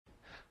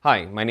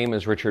Hi, my name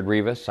is Richard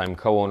Rivas. I'm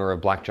co-owner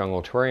of Black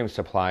Jungle Terrarium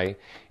Supply,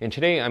 and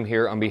today I'm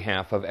here on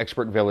behalf of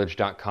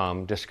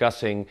ExpertVillage.com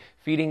discussing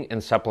feeding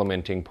and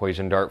supplementing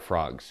poison dart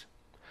frogs.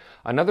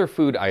 Another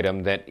food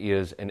item that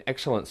is an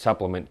excellent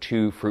supplement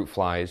to fruit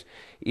flies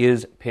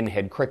is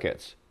pinhead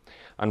crickets.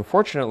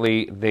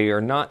 Unfortunately, they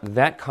are not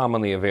that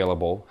commonly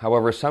available.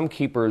 However, some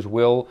keepers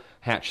will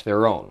hatch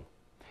their own.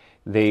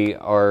 They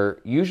are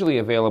usually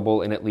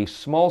available in at least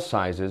small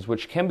sizes,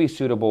 which can be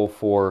suitable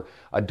for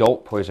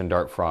adult poison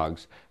dart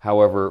frogs.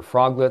 However,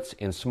 froglets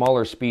in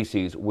smaller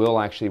species will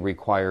actually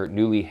require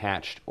newly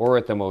hatched or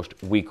at the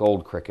most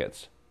week-old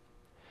crickets.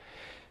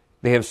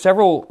 They have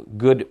several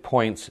good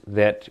points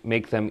that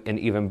make them an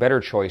even better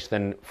choice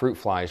than fruit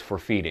flies for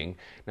feeding.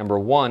 Number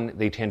one,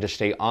 they tend to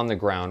stay on the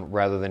ground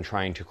rather than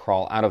trying to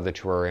crawl out of the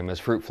terrarium as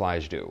fruit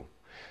flies do.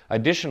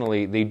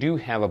 Additionally, they do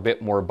have a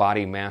bit more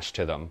body mass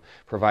to them,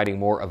 providing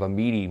more of a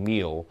meaty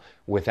meal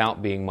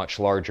without being much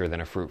larger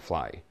than a fruit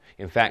fly.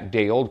 In fact,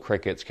 day-old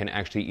crickets can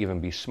actually even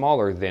be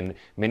smaller than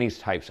many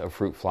types of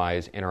fruit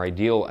flies and are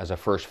ideal as a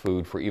first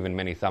food for even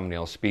many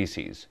thumbnail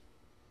species.